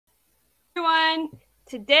everyone.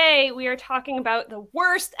 Today we are talking about the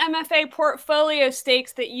worst MFA portfolio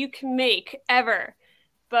stakes that you can make ever.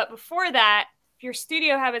 But before that, if your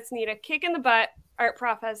studio habits need a kick in the butt, Art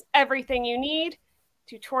Prof has everything you need: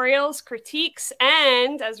 tutorials, critiques,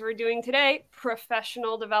 and, as we're doing today,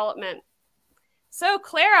 professional development. So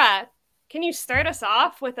Clara, can you start us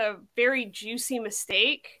off with a very juicy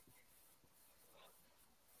mistake?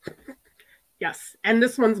 Yes, and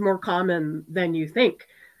this one's more common than you think,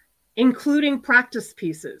 including practice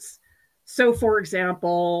pieces. So, for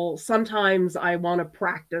example, sometimes I want to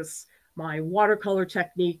practice my watercolor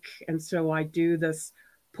technique, and so I do this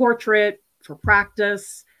portrait for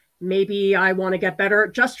practice. Maybe I want to get better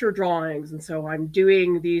at gesture drawings, and so I'm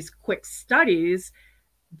doing these quick studies.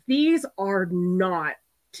 These are not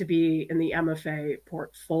to be in the MFA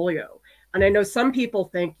portfolio. And I know some people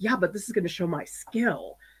think, yeah, but this is going to show my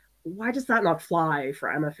skill. Why does that not fly for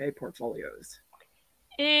MFA portfolios?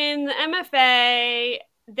 In the MFA,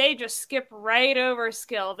 they just skip right over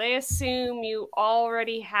skill. They assume you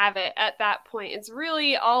already have it at that point. It's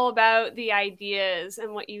really all about the ideas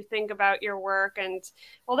and what you think about your work and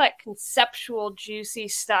all that conceptual, juicy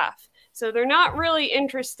stuff. So they're not really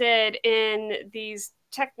interested in these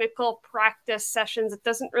technical practice sessions. It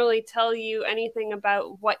doesn't really tell you anything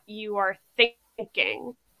about what you are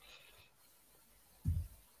thinking.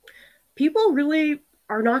 People really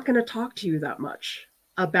are not going to talk to you that much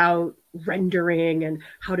about rendering and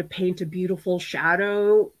how to paint a beautiful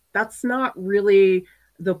shadow. That's not really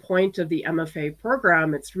the point of the MFA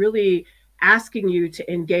program. It's really asking you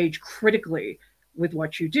to engage critically with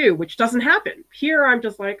what you do, which doesn't happen. Here, I'm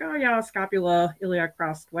just like, oh yeah, scapula, iliac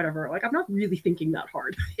crest, whatever. Like, I'm not really thinking that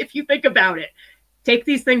hard. If you think about it, take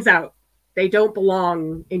these things out. They don't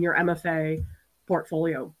belong in your MFA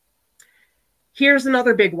portfolio. Here's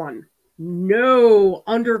another big one. No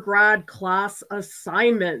undergrad class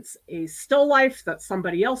assignments. A still life that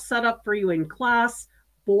somebody else set up for you in class,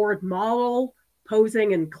 board model,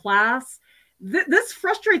 posing in class. This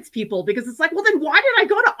frustrates people because it's like, well, then why did I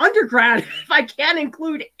go to undergrad if I can't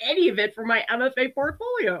include any of it for my MFA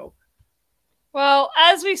portfolio? Well,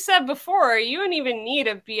 as we said before, you don't even need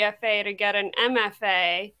a BFA to get an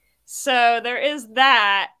MFA. So there is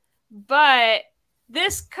that. But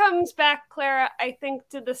this comes back, Clara, I think,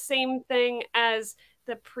 to the same thing as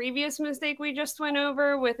the previous mistake we just went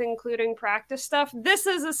over with including practice stuff. This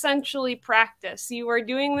is essentially practice. You are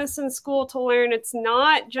doing this in school to learn. It's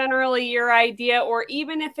not generally your idea, or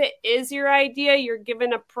even if it is your idea, you're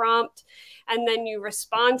given a prompt and then you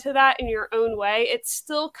respond to that in your own way. It's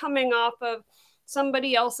still coming off of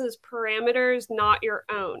somebody else's parameters, not your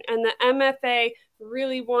own. And the MFA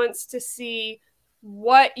really wants to see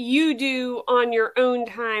what you do on your own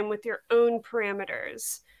time with your own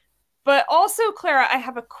parameters. But also, Clara, I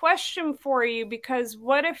have a question for you, because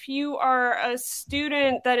what if you are a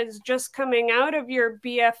student that is just coming out of your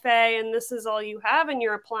BFA and this is all you have and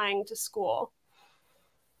you're applying to school?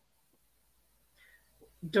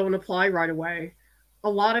 Don't apply right away. A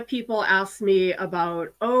lot of people ask me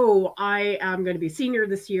about, oh, I am going to be a senior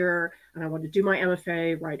this year and I want to do my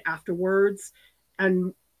MFA right afterwards.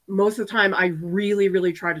 And most of the time, I really,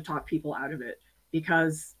 really try to talk people out of it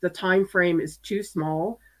because the time frame is too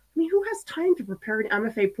small. I mean, who has time to prepare an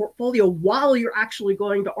MFA portfolio while you're actually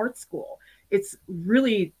going to art school? It's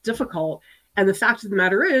really difficult. And the fact of the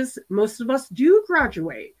matter is, most of us do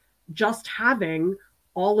graduate just having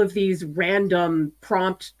all of these random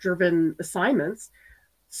prompt-driven assignments.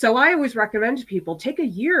 So I always recommend to people, take a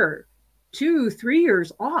year, 2-3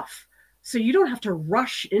 years off, so you don't have to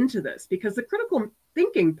rush into this, because the critical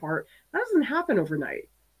thinking part, that doesn't happen overnight.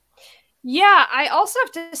 Yeah, I also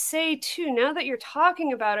have to say, too, now that you're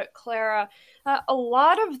talking about it, Clara, a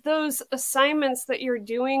lot of those assignments that you're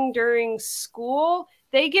doing during school,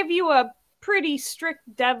 they give you a pretty strict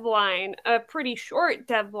deadline, a pretty short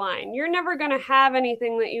deadline. You're never going to have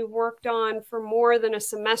anything that you've worked on for more than a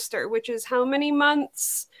semester, which is how many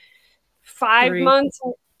months? 5 months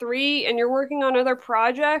and 3, and you're working on other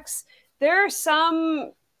projects. There are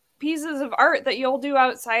some pieces of art that you'll do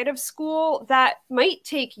outside of school that might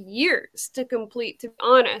take years to complete, to be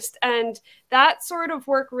honest. And that sort of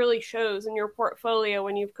work really shows in your portfolio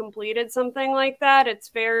when you've completed something like that. It's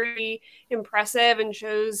very impressive and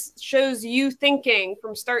shows you thinking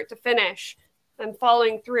from start to finish and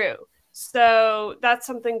following through. So that's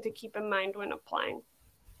something to keep in mind when applying.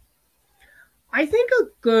 I think a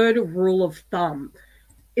good rule of thumb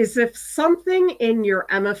is, if something in your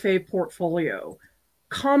MFA portfolio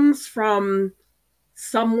comes from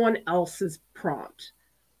someone else's prompt,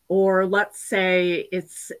 or let's say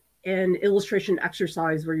it's an illustration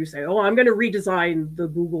exercise where you say, oh, I'm going to redesign the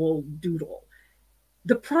Google Doodle.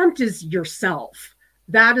 the prompt is yourself.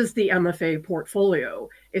 That is the MFA portfolio.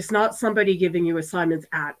 It's not somebody giving you assignments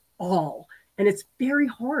at all. And it's very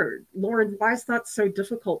hard. Lauryn, why is that so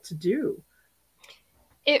difficult to do?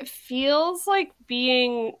 It feels like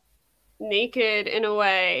being naked in a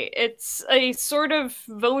way. It's a sort of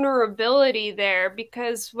vulnerability there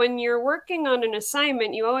because when you're working on an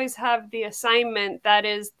assignment, you always have the assignment that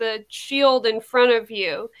is the shield in front of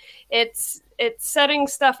you. It's setting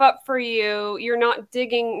stuff up for you. You're not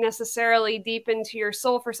digging necessarily deep into your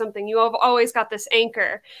soul for something. You have always got this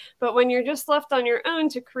anchor. But when you're just left on your own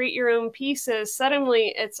to create your own pieces,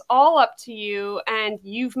 suddenly it's all up to you and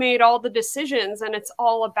you've made all the decisions and it's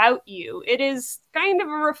all about you. It is kind of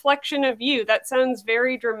a reflection of you. That sounds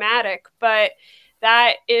very dramatic, but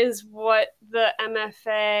that is what the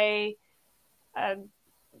MFA,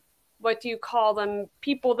 what do you call them?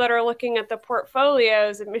 People that are looking at the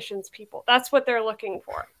portfolios, admissions people. That's what they're looking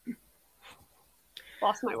for.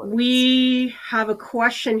 Lost my words. We have a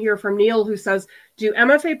question here from Neil who says, do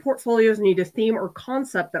MFA portfolios need a theme or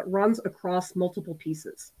concept that runs across multiple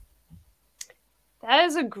pieces? That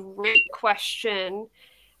is a great question.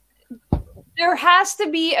 There has to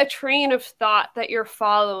be a train of thought that you're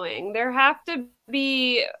following. There have to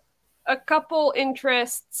be a couple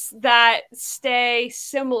interests that stay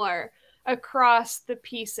similar across the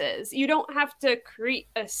pieces. You don't have to create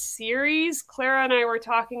a series. Clara and I were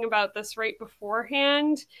talking about this right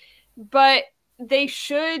beforehand, but they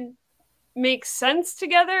should make sense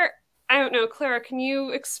together. I don't know, Clara, can you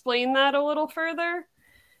explain that a little further?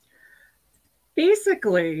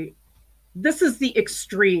 Basically, this is the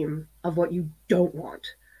extreme of what you don't want.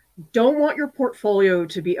 Don't want your portfolio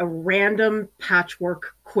to be a random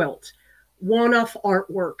patchwork quilt, one-off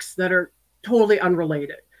artworks that are totally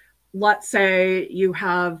unrelated. Let's say you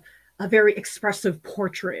have a very expressive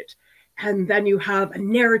portrait, and then you have a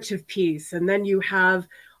narrative piece, and then you have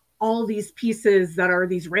all these pieces that are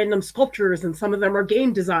these random sculptures, and some of them are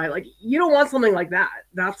game design. Like, you don't want something like that.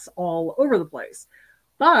 That's all over the place.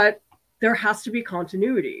 But there has to be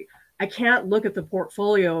continuity. I can't look at the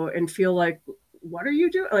portfolio and feel like, what are you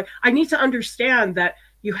doing? Like, I need to understand that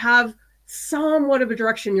you have somewhat of a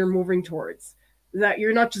direction you're moving towards, that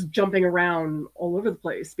you're not just jumping around all over the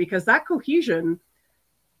place, because that cohesion,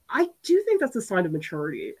 I do think that's a sign of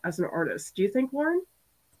maturity as an artist. Do you think, Lauryn?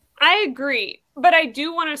 I agree, but I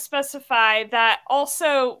do want to specify that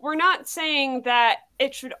also we're not saying that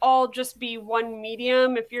it should all just be one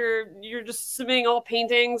medium. If you're just submitting all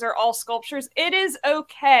paintings or all sculptures, it is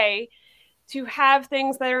okay to have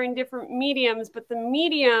things that are in different mediums, but the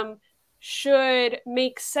medium should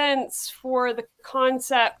make sense for the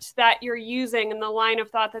concept that you're using and the line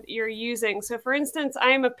of thought that you're using. So for instance,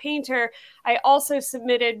 I'm a painter. I also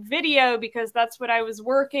submitted video because that's what I was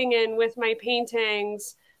working in with my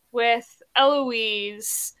paintings with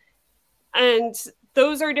Eloise. And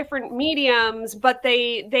those are different mediums, but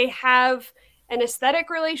they have an aesthetic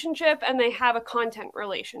relationship and they have a content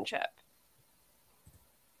relationship.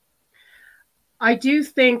 I do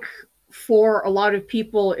think for a lot of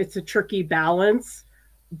people, it's a tricky balance,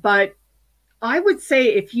 but I would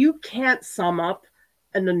say if you can't sum up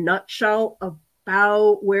in a nutshell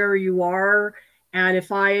about where you are, and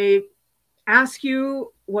if I ask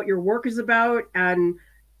you what your work is about and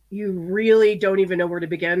you really don't even know where to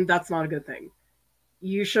begin, that's not a good thing.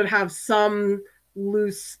 You should have some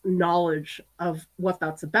loose knowledge of what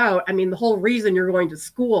that's about. I mean, the whole reason you're going to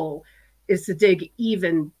school is to dig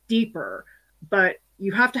even deeper, but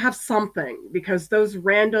you have to have something, because those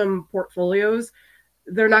random portfolios,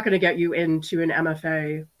 they're not going to get you into an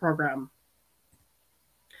MFA program.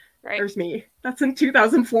 Right. There's me. That's in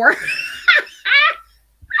 2004.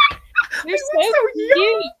 You're so cute.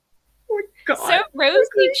 Oh my God. So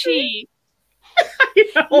rosy cheek.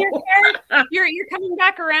 Your hair, you're coming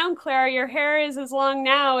back around, Clara. Your hair is as long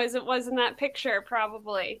now as it was in that picture,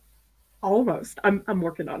 probably. Almost. I'm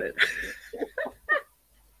working on it.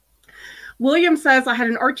 William says, I had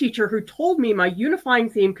an art teacher who told me my unifying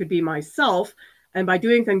theme could be myself, and by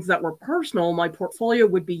doing things that were personal, my portfolio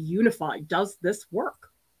would be unified. Does this work?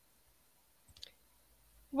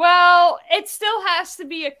 Well, it still has to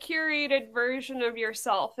be a curated version of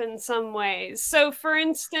yourself in some ways. So, for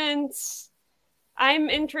instance, I'm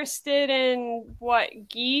interested in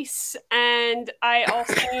geese, and I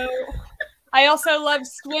also love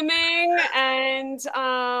swimming, and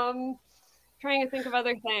trying to think of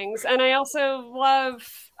other things. And I also love,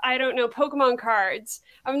 I don't know, Pokemon cards.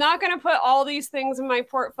 I'm not going to put all these things in my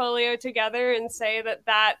portfolio together and say that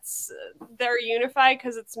they're unified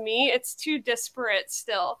because it's me. It's too disparate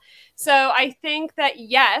still. So I think that,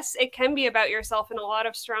 yes, it can be about yourself, and a lot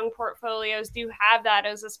of strong portfolios do have that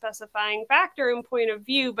as a specifying factor and point of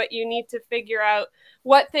view, but you need to figure out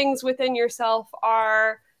what things within yourself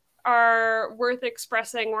are worth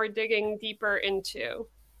expressing or digging deeper into.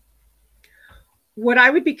 What I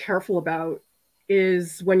would be careful about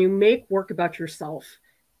is when you make work about yourself,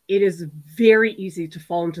 it is very easy to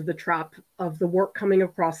fall into the trap of the work coming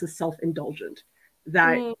across as self-indulgent,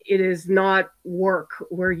 that it is not work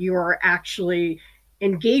where you are actually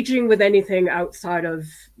engaging with anything outside of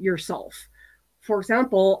yourself. For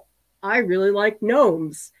example, I really like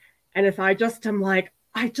gnomes. And if I just am like,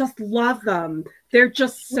 I just love them, they're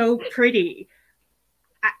just so pretty.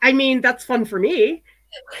 I mean, that's fun for me.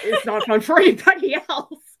 It's not fun for anybody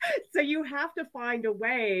else. So you have to find a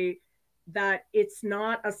way that it's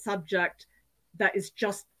not a subject that is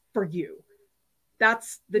just for you.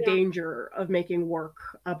 That's the danger of making work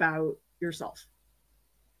about yourself.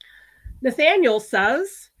 Nathaniel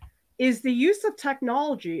says, is the use of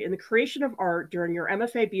technology in the creation of art during your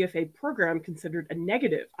MFA, BFA program considered a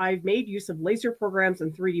negative? I've made use of laser programs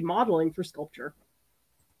and 3D modeling for sculpture.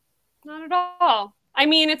 Not at all. I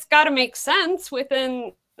mean, it's got to make sense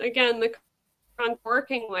within, again, the I'm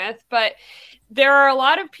working with, but there are a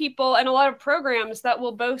lot of people and a lot of programs that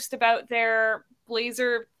will boast about their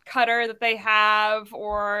laser cutter that they have,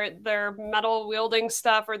 or their metal wielding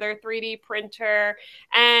stuff, or their 3D printer.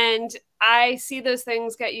 And I see those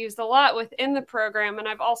things get used a lot within the program. And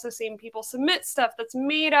I've also seen people submit stuff that's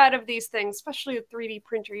made out of these things, especially a 3D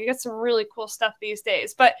printer. You get some really cool stuff these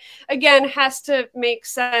days, but again, has to make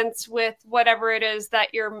sense with whatever it is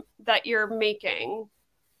that you're making.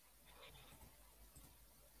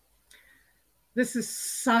 This is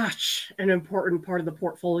such an important part of the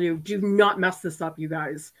portfolio. Do not mess this up, you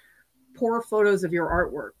guys. Poor photos of your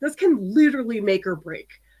artwork. This can literally make or break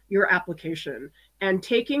your application. And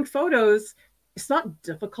taking photos, it's not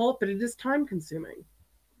difficult, but it is time consuming.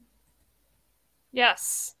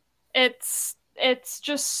 Yes. It's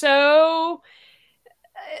just so...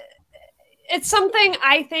 It's something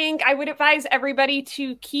I think I would advise everybody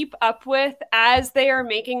to keep up with as they are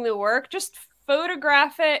making the work. Just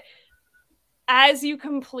photograph it as you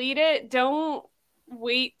complete it. Don't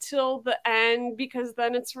wait till the end, because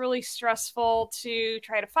then it's really stressful to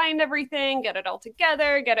try to find everything, get it all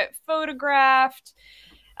together, get it photographed,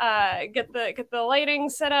 get the lighting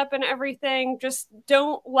set up and everything. Just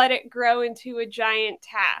don't let it grow into a giant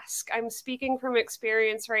task. I'm speaking from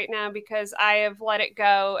experience right now because I have let it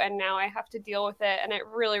go and now I have to deal with it, and it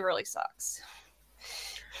really, really sucks.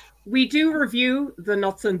 We do review the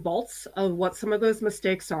nuts and bolts of what some of those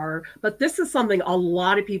mistakes are, but this is something a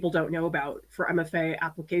lot of people don't know about for MFA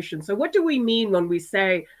applications. So what do we mean when we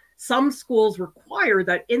say some schools require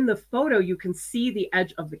that in the photo you can see the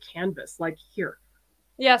edge of the canvas, like here?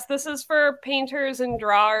 Yes, this is for painters and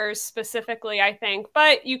drawers specifically, I think,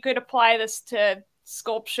 but you could apply this to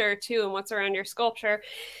sculpture too and what's around your sculpture.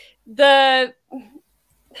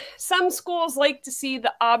 Some schools like to see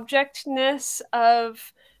the objectness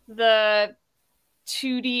of the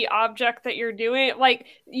 2D object that you're doing. Like,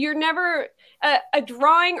 you're never, a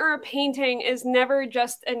drawing or a painting is never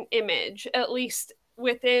just an image, at least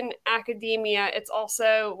within academia. It's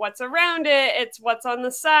also what's around it, it's what's on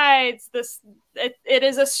the sides. It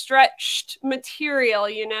is a stretched material,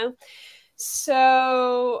 you know?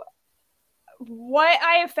 So what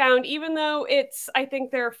I have found, even though I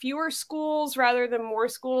think there are fewer schools rather than more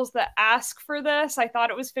schools that ask for this, I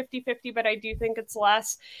thought it was 50-50, but I do think it's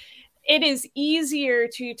less. It is easier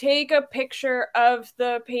to take a picture of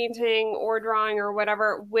the painting or drawing or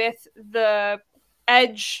whatever with the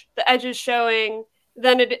edges showing,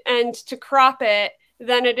 and to crop it,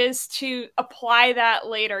 than it is to apply that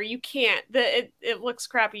later. You can't. It looks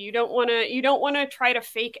crappy. You don't want to try to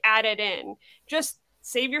fake add it in. Just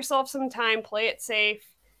save yourself some time, play it safe,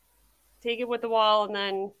 take it with the wall, and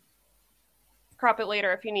then crop it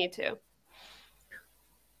later if you need to.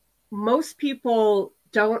 Most people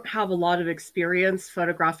don't have a lot of experience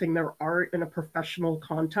photographing their art in a professional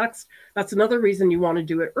context. That's another reason you want to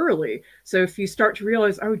do it early. So if you start to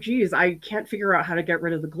realize, oh, geez, I can't figure out how to get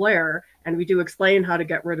rid of the glare, and we do explain how to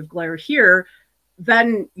get rid of glare here,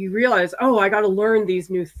 then you realize, oh, I got to learn these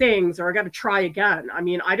new things, or I got to try again. I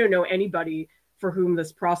mean, I don't know anybody for whom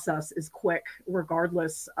this process is quick,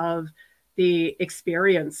 regardless of the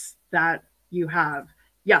experience that you have.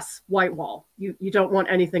 Yes, white wall. You don't want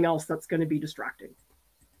anything else that's going to be distracting.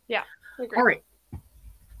 Yeah, I agree. All right.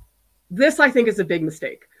 This, I think, is a big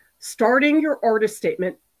mistake. Starting your artist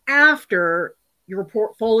statement after your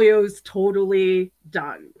portfolio's totally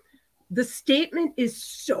done. The statement is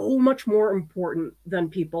so much more important than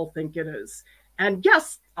people think it is. And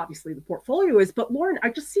yes, obviously the portfolio is, but Lauryn, I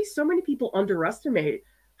just see so many people underestimate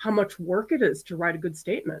how much work it is to write a good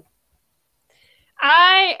statement.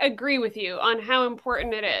 I agree with you on how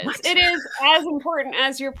important it is. What? It is as important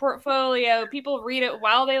as your portfolio. People read it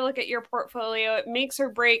while they look at your portfolio. It makes or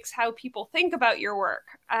breaks how people think about your work.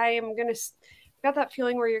 I am going to, got that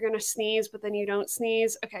feeling where you're going to sneeze, but then you don't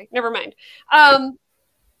sneeze. Okay, never mind.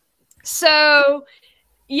 So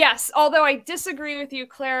yes, although I disagree with you,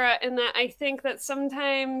 Clara, in that I think that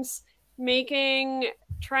sometimes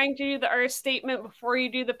trying to do the art statement before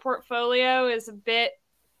you do the portfolio is a bit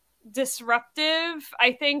disruptive.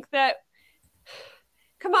 I think that,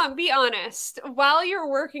 come on, be honest. While you're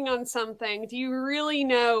working on something, do you really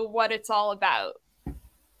know what it's all about?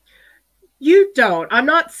 You don't. I'm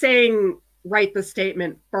not saying write the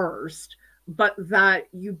statement first, but that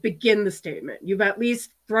you begin the statement. You've at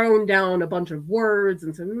least thrown down a bunch of words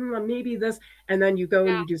and said, maybe this, and then you go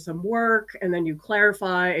and you do some work, and then you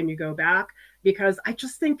clarify and you go back, because I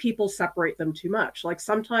just think people separate them too much. Like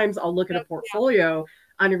sometimes I'll look at a portfolio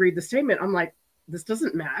and I read the statement, I'm like, this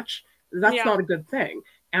doesn't match. That's not a good thing.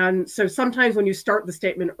 And so sometimes when you start the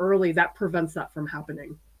statement early, that prevents that from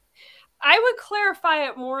happening. I would clarify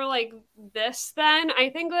it more like this then.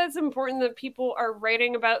 I think that's important that people are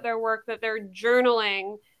writing about their work, that they're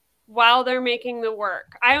journaling while they're making the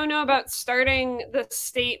work. I don't know about starting the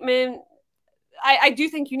statement. I do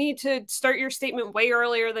think you need to start your statement way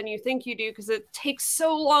earlier than you think you do, because it takes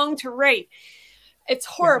so long to write. It's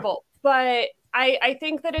horrible. But I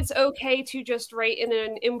think that it's okay to just write in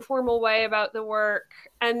an informal way about the work,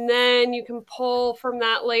 and then you can pull from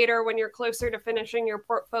that later when you're closer to finishing your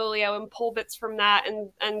portfolio, and pull bits from that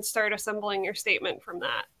and start assembling your statement from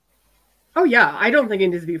that. Oh yeah, I don't think it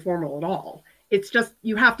needs to be formal at all. It's just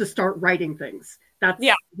you have to start writing things. That's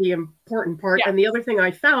the important part. And the other thing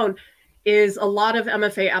I found is a lot of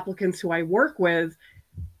MFA applicants who I work with,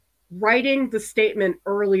 writing the statement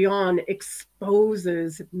early on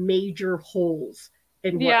exposes major holes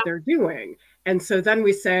in what they're doing. And so then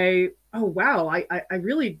we say, oh, wow, I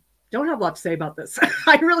really don't have a lot to say about this.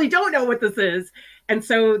 I really don't know what this is. And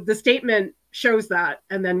so the statement shows that,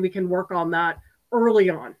 and then we can work on that early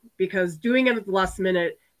on, because doing it at the last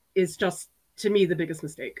minute is just, to me, the biggest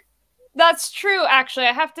mistake. That's true, actually.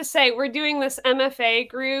 I have to say, we're doing this MFA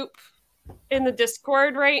group in the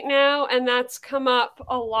Discord right now, and that's come up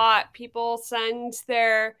a lot. People send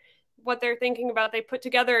what they're thinking about. They put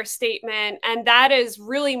together a statement, and that has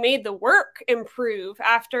really made the work improve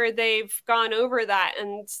after they've gone over that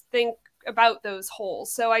and think about those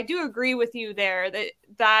holes. So I do agree with you there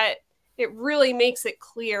that it really makes it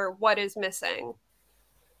clear what is missing.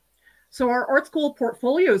 So our art school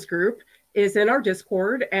portfolios group is in our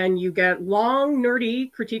Discord, and you get long, nerdy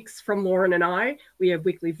critiques from Lauryn and I. We have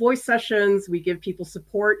weekly voice sessions. We give people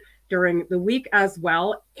support during the week as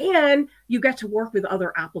well. And you get to work with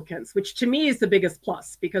other applicants, which to me is the biggest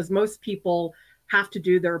plus, because most people have to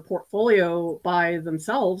do their portfolio by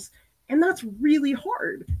themselves. And that's really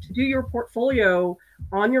hard to do your portfolio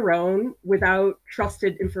on your own without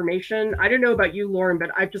trusted information. I don't know about you, Lauryn,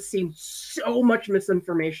 but I've just seen so much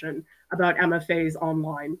misinformation about MFAs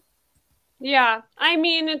online. Yeah, I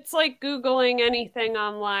mean, it's like Googling anything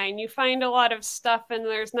online. You find a lot of stuff, and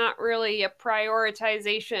there's not really a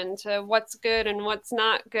prioritization to what's good and what's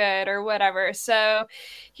not good or whatever. So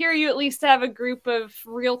here you at least have a group of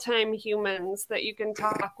real-time humans that you can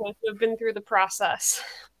talk with who have been through the process.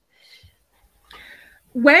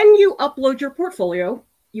 When you upload your portfolio,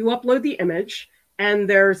 you upload the image, and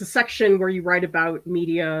there's a section where you write about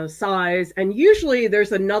media size, and usually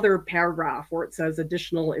there's another paragraph where it says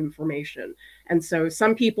additional information. And so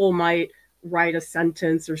some people might write a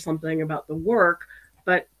sentence or something about the work,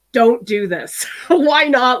 but don't do this. Why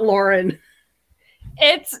not, Lauryn?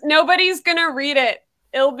 Nobody's gonna read it.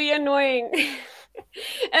 It'll be annoying.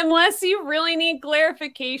 Unless you really need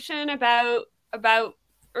clarification about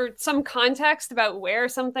or some context about where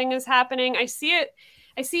something is happening. I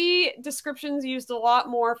see descriptions used a lot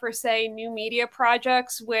more for, say, new media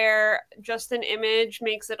projects where just an image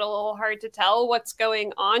makes it a little hard to tell what's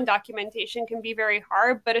going on. Documentation can be very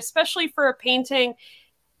hard, but especially for a painting,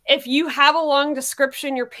 if you have a long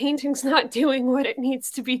description, your painting's not doing what it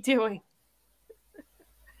needs to be doing.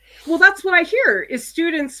 Well, that's what I hear is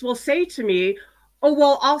students will say to me, oh,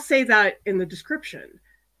 well, I'll say that in the description.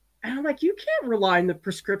 And I'm like, you can't rely on the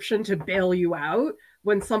prescription to bail you out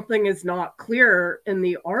when something is not clear in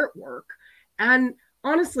the artwork. And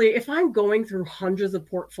honestly, if I'm going through hundreds of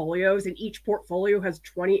portfolios and each portfolio has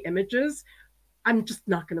 20 images, I'm just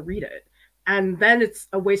not going to read it. And then it's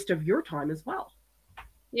a waste of your time as well.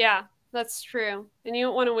 Yeah, that's true. And you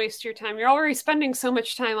don't want to waste your time. You're already spending so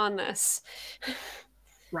much time on this.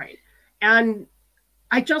 Right. And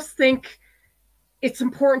I just think it's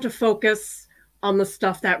important to focus on the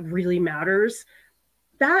stuff that really matters.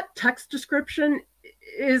 That text description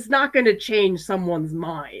is not going to change someone's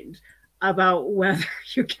mind about whether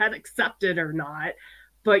you get accepted or not,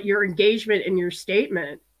 but your engagement in your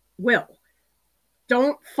statement will.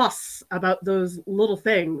 Don't fuss about those little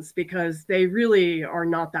things because they really are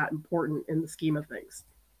not that important in the scheme of things.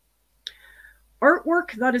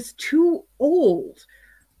 Artwork that is too old.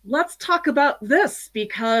 Let's talk about this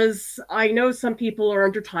because I know some people are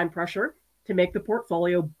under time pressure to make the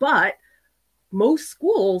portfolio, but most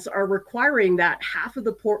schools are requiring that half of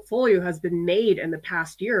the portfolio has been made in the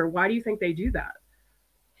past year. Why do you think they do that?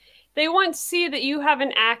 They want to see that you have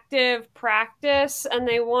an active practice, and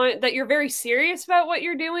they want that you're very serious about what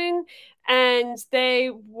you're doing, and they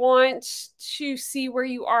want to see where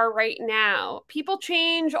you are right now. People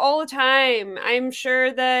change all the time. I'm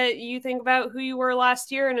sure that you think about who you were last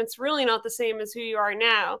year and it's really not the same as who you are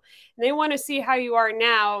now. And they want to see how you are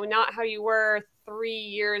now, not how you were 3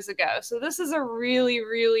 years ago. So this is a really,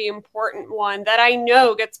 really important one that I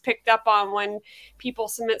know gets picked up on when people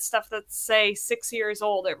submit stuff that's, say, 6 years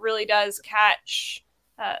old. It really does catch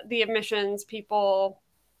the admissions people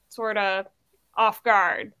sort of off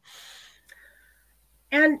guard.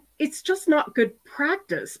 And it's just not good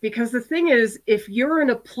practice because the thing is, if you're in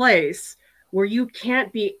a place where you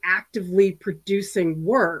can't be actively producing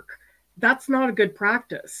work, that's not a good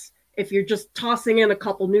practice. If you're just tossing in a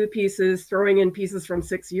couple new pieces, throwing in pieces from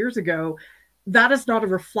 6 years ago, that is not a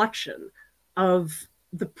reflection of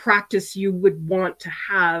the practice you would want to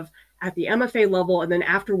have at the MFA level and then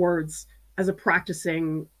afterwards as a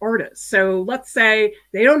practicing artist. So let's say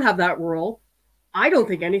they don't have that rule. I don't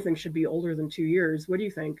think anything should be older than 2 years. What do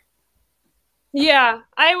you think? Yeah,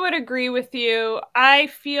 I would agree with you. I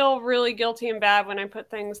feel really guilty and bad when I put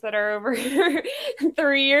things that are over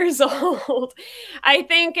 3 years old. I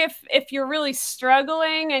think if you're really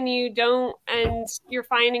struggling and you're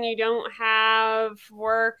finding you don't have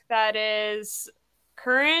work that is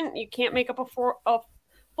current, you can't make up a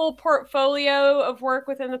full portfolio of work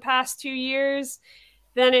within the past 2 years,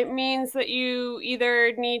 then it means that you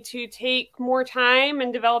either need to take more time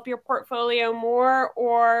and develop your portfolio more,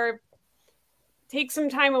 or take some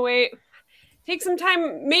time away,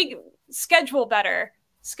 schedule better.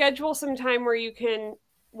 Schedule some time where you can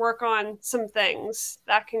work on some things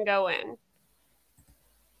that can go in.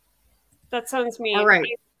 That sounds mean. All right.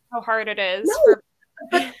 How hard it is. No,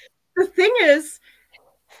 but the thing is,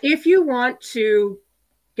 if you want to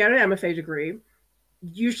get an MFA degree,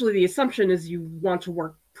 usually the assumption is you want to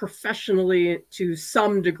work professionally to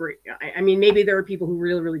some degree. I mean, maybe there are people who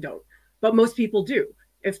really, really don't, but most people do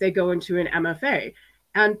if they go into an MFA.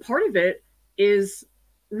 And part of it is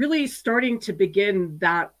really starting to begin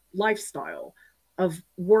that lifestyle of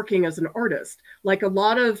working as an artist. Like a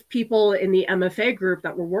lot of people in the MFA group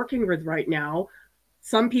that we're working with right now,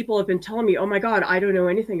 some people have been telling me, oh my God, I don't know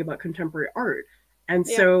anything about contemporary art. And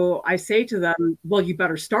so I say to them, well, you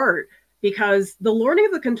better start, because the learning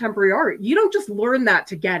of the contemporary art, you don't just learn that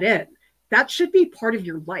to get in. That should be part of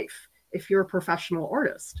your life if you're a professional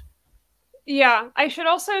artist. Yeah, I should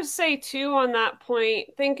also say too on that point,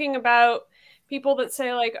 thinking about people that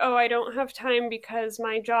say like, oh, I don't have time because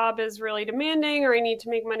my job is really demanding or I need to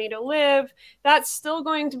make money to live. That's still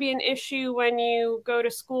going to be an issue when you go to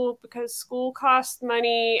school, because school costs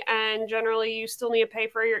money and generally you still need to pay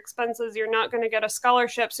for your expenses. You're not going to get a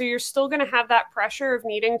scholarship. So you're still going to have that pressure of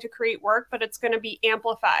needing to create work, but it's going to be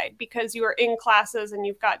amplified because you are in classes and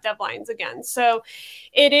you've got deadlines again. So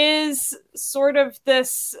it is sort of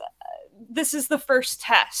this is the first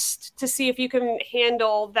test to see if you can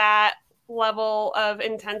handle that level of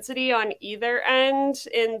intensity on either end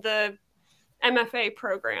in the MFA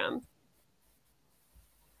program.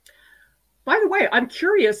 By the way, I'm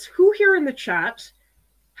curious, who here in the chat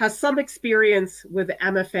has some experience with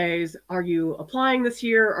MFAs? Are you applying this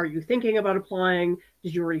year? Are you thinking about applying?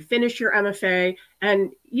 Did you already finish your MFA?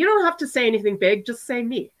 And you don't have to say anything big, just say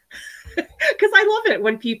me. Because I love it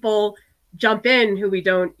when people jump in who we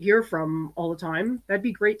don't hear from all the time. That'd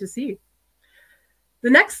be great to see. The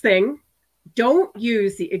next thing, don't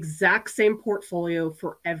use the exact same portfolio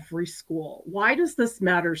for every school. Why does this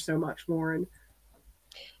matter so much, Lauryn?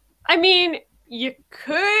 I mean, you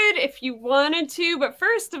could if you wanted to, but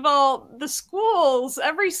first of all,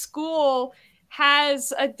 every school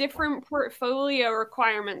has a different portfolio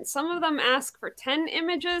requirement. Some of them ask for 10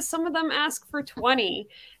 images, some of them ask for 20.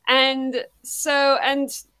 And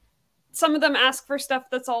some of them ask for stuff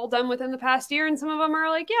that's all done within the past year, and some of them are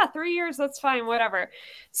like, yeah, 3 years, that's fine, whatever.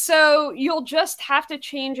 So you'll just have to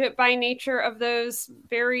change it by nature of those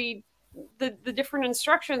the different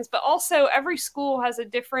instructions, but also every school has a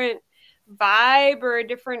different vibe or a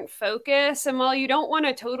different focus. And while you don't want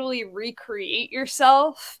to totally recreate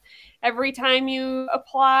yourself every time you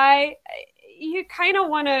apply, you kind of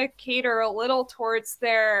want to cater a little towards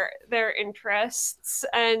their interests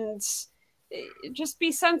and just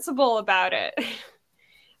be sensible about it.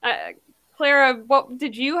 Clara, what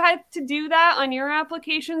did you have to do that on your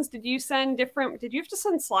applications? Did you have to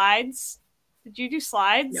send slides? Did you do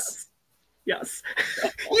slides? Yes.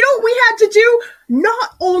 You know what we had to do? Not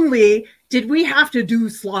only did we have to do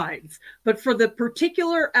slides, but for the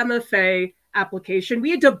particular MFA application, we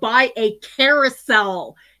had to buy a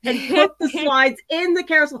carousel and put the slides in the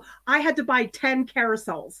carousel. I had to buy 10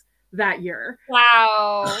 carousels that year.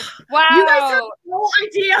 Wow. Wow. You guys have no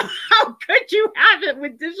idea how good you have it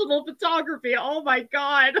with digital photography. Oh my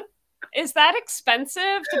God. Is that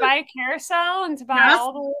expensive to buy a carousel and to buy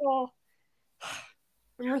all the little...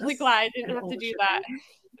 I'm really glad I didn't have to do that.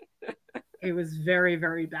 It was very,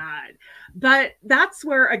 very bad. But that's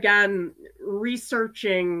where, again,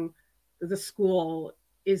 researching the school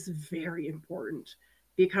is very important,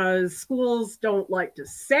 because schools don't like to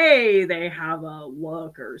say they have a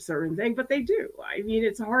look or a certain thing, but they do. I mean,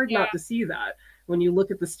 it's hard not to see that when you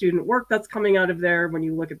look at the student work that's coming out of there, when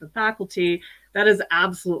you look at the faculty. That is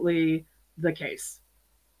absolutely the case.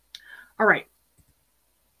 All right.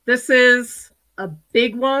 This is a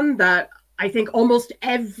big one that I think almost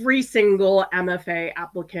every single MFA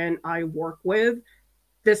applicant I work with,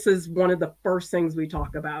 this is one of the first things we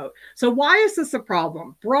talk about. So why is this a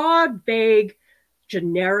problem? Broad, vague,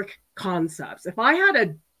 generic concepts. If I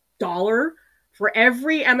had $1 for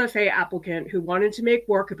every MFA applicant who wanted to make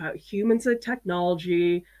work about humans and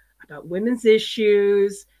technology, about women's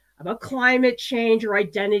issues, about climate change or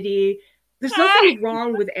identity, there's nothing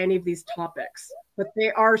wrong with any of these topics, but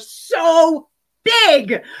they are so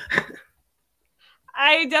big.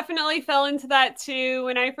 I definitely fell into that too.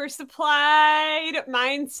 When I first applied,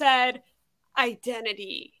 mine said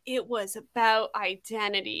identity. It was about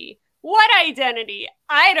identity. What identity?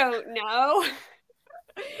 I don't know.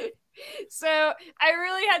 So I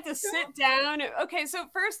really had to sit down. Okay, so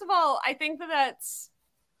first of all, I think that's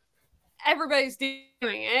everybody's doing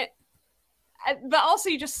it. But also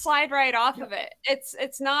you just slide right off of it.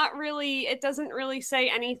 It's not really, it doesn't really say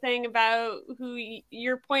anything about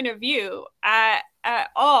your point of view at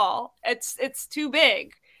all. It's too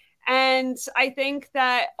big. And I think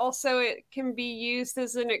that also it can be used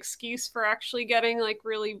as an excuse for actually getting like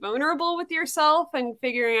really vulnerable with yourself and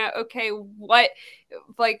figuring out, okay, what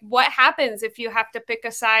happens if you have to pick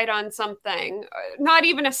a side on something? Not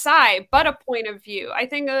even a side, but a point of view. I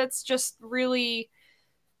think that's just really...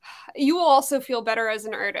 You will also feel better as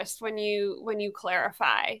an artist when you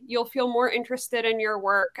clarify. You'll feel more interested in your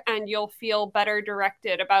work, and you'll feel better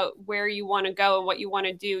directed about where you want to go and what you want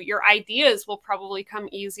to do. Your ideas will probably come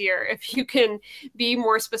easier if you can be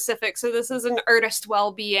more specific. So this is an artist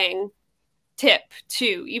well-being tip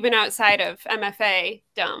too, even outside of MFA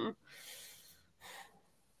dumb.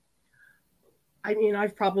 I mean,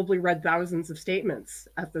 I've probably read thousands of statements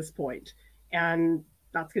at this point, and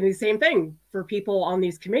that's going to be the same thing for people on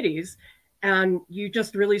these committees. And you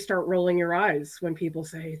just really start rolling your eyes when people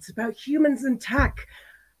say it's about humans and tech,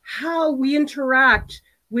 how we interact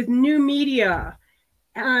with new media,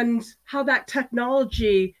 and how that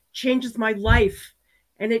technology changes my life,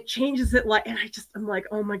 and it changes it like, and I'm like,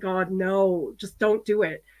 oh my God, no, just don't do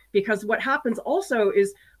it. Because what happens also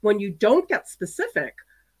is when you don't get specific,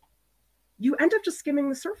 you end up just skimming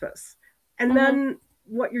the surface. And then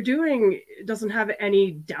what you're doing doesn't have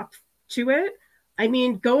any depth to it. I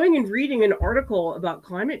mean, going and reading an article about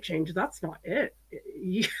climate change, that's not it.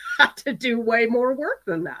 You have to do way more work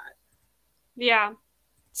than that. Yeah.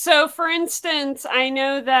 So for instance, I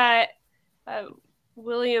know that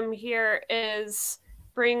William here is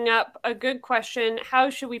bringing up a good question. How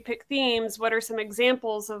should we pick themes? What are some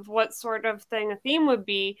examples of what sort of thing a theme would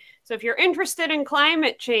be? So if you're interested in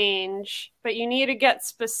climate change, but you need to get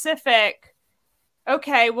specific,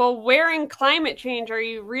 okay, well, where in climate change are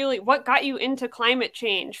you really, what got you into climate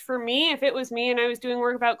change? For me, if it was me and I was doing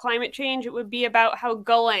work about climate change, it would be about how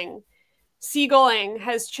seagulling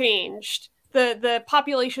has changed. The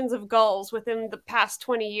populations of gulls within the past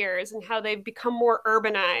 20 years and how they've become more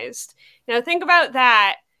urbanized. Now think about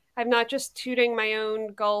that. I'm not just tooting my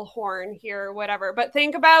own gull horn here or whatever, but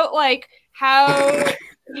think about like how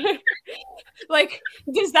like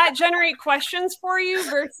does that generate questions for you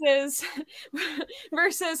versus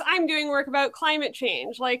I'm doing work about climate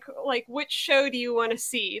change? Like which show do you want to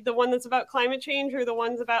see? The one that's about climate change or the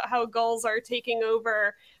ones about how gulls are taking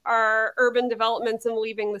over our urban developments and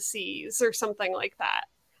leaving the seas or something like that?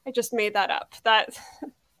 I just made that up. That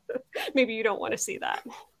maybe you don't want to see that.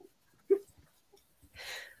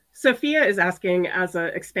 Sophia is asking, as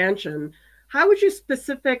an expansion, how would you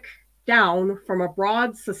specific down from a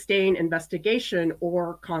broad, sustained investigation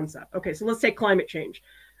or concept? Okay, so let's say climate change.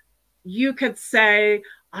 You could say,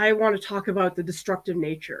 I want to talk about the destructive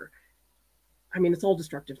nature. I mean, it's all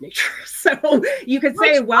destructive nature. So you could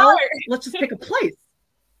say, well, let's just pick a place.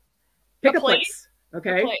 Pick a place.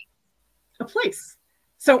 Okay. A place.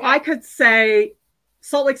 So okay. I could say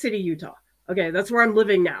Salt Lake City, Utah. Okay, that's where I'm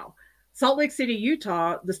living now. Salt Lake City,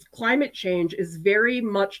 Utah, this climate change is very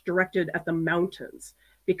much directed at the mountains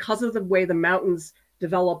because of the way the mountains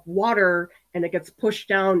develop water and it gets pushed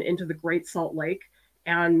down into the Great Salt Lake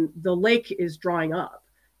and the lake is drying up.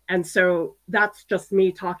 And so that's just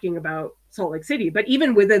me talking about Salt Lake City. But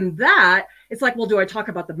even within that, it's like, well, do I talk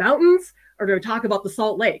about the mountains or do I talk about the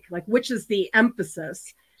Salt Lake? Like, which is the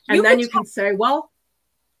emphasis? And then you can say, well,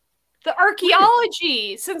 the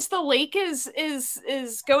archaeology, since the lake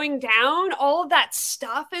is going down, all of that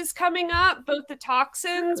stuff is coming up, both the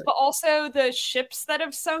toxins, but also the ships that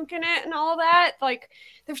have sunk in it and all that. Like,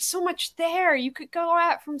 there's so much there. You could go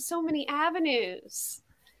at from so many avenues.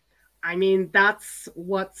 I mean, that's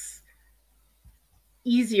what's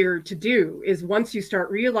easier to do is once you start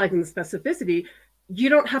realizing the specificity, you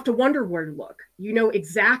don't have to wonder where to look. You know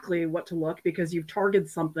exactly what to look because you've targeted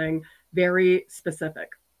something very specific.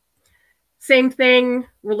 Same thing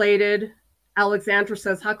related. Alexandra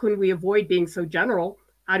says, how can we avoid being so general?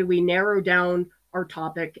 How do we narrow down our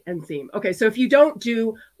topic and theme? Okay, so if you don't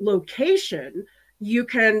do location, you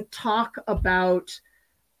can talk about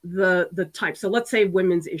the type. So let's say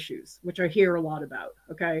women's issues, which I hear a lot about.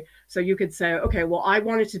 Okay, so you could say, okay, well, I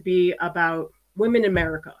want it to be about women in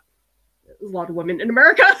America. There's a lot of women in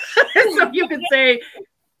America. So you could say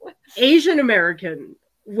Asian American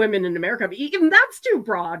women in America. Even that's too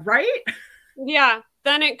broad, right? Yeah,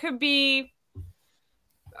 then it could be,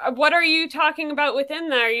 what are you talking about within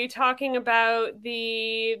there? Are you talking about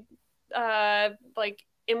the like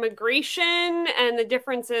immigration and the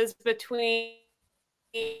differences between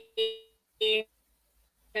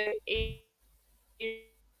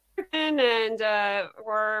and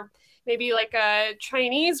or maybe like a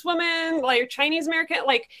Chinese woman, like Chinese American,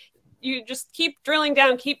 like you just keep drilling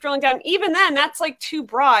down. Even then, that's like too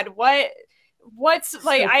broad. What's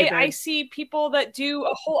like, I see people that do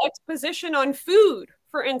a whole exposition on food,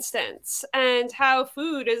 for instance, and how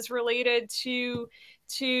food is related to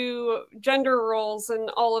gender roles and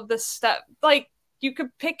all of this stuff. Like you could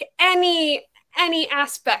pick any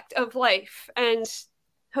aspect of life and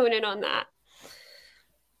hone in on that.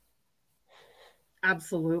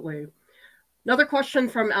 Absolutely. Another question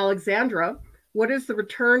from Alexandra. What is the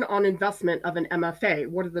return on investment of an MFA?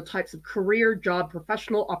 What are the types of career, job,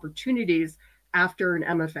 professional opportunities after an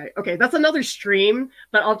MFA? Okay, that's another stream,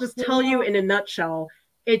 but I'll just tell you in a nutshell,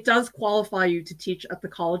 it does qualify you to teach at the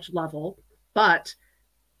college level, but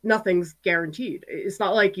nothing's guaranteed. It's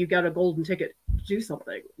not like you get a golden ticket to do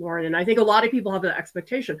something, Lauryn. And I think a lot of people have the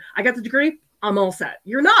expectation. I got the degree, I'm all set.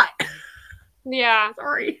 You're not. Yeah.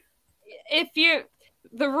 Sorry.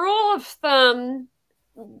 The rule of thumb,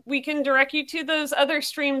 we can direct you to those other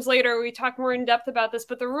streams later. We talk more in depth about this,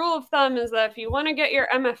 but the rule of thumb is that if you want to get your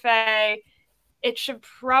MFA, it should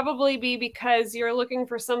probably be because you're looking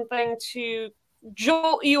for something to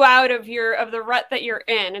jolt you out of the rut that you're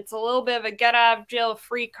in. It's a little bit of a get out of jail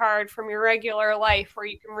free card from your regular life where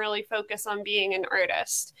you can really focus on being an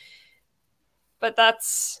artist. But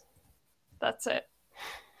that's it.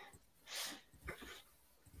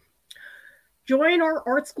 Join our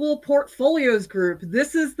art school portfolios group.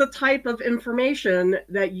 This is the type of information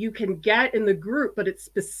that you can get in the group, but it's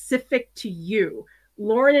specific to you.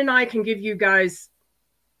 Lauryn and I can give you guys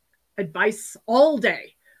advice all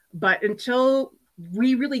day, but until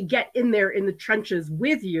we really get in there in the trenches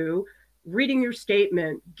with you, reading your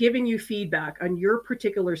statement, giving you feedback on your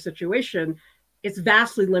particular situation, it's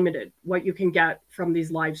vastly limited what you can get from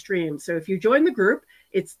these live streams. So if you join the group,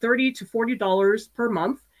 it's $30 to $40 per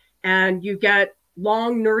month. And you get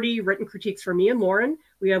long, nerdy written critiques from me and Lauryn.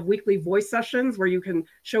 We have weekly voice sessions where you can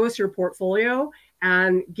show us your portfolio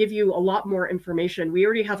and give you a lot more information. We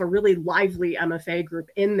already have a really lively MFA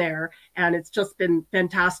group in there, and it's just been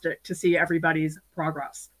fantastic to see everybody's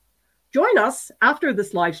progress. Join us after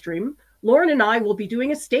this live stream. Lauryn and I will be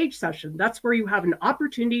doing a stage session. That's where you have an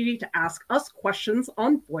opportunity to ask us questions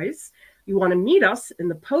on voice. You want to meet us in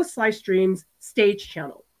the post live streams stage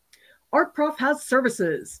channel. Art Prof has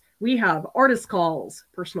services. We have artist calls,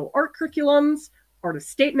 personal art curriculums, artist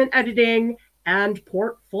statement editing, and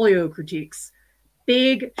portfolio critiques.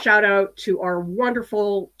 Big shout out to our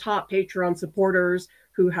wonderful top Patreon supporters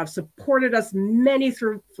who have supported us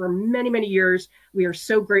for many years. We are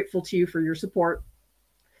so grateful to you for your support.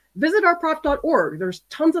 Visit artprof.org. There's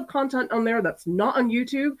tons of content on there that's not on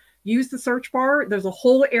YouTube. Use the search bar. There's a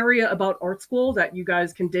whole area about art school that you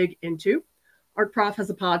guys can dig into. Art Prof has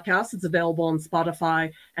a podcast. It's available on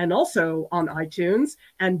Spotify and also on iTunes.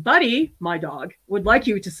 And Buddy, my dog, would like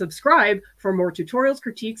you to subscribe for more tutorials,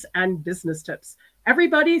 critiques, and business tips.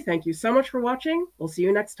 Everybody, thank you so much for watching. We'll see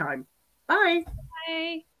you next time. Bye.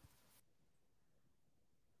 Bye.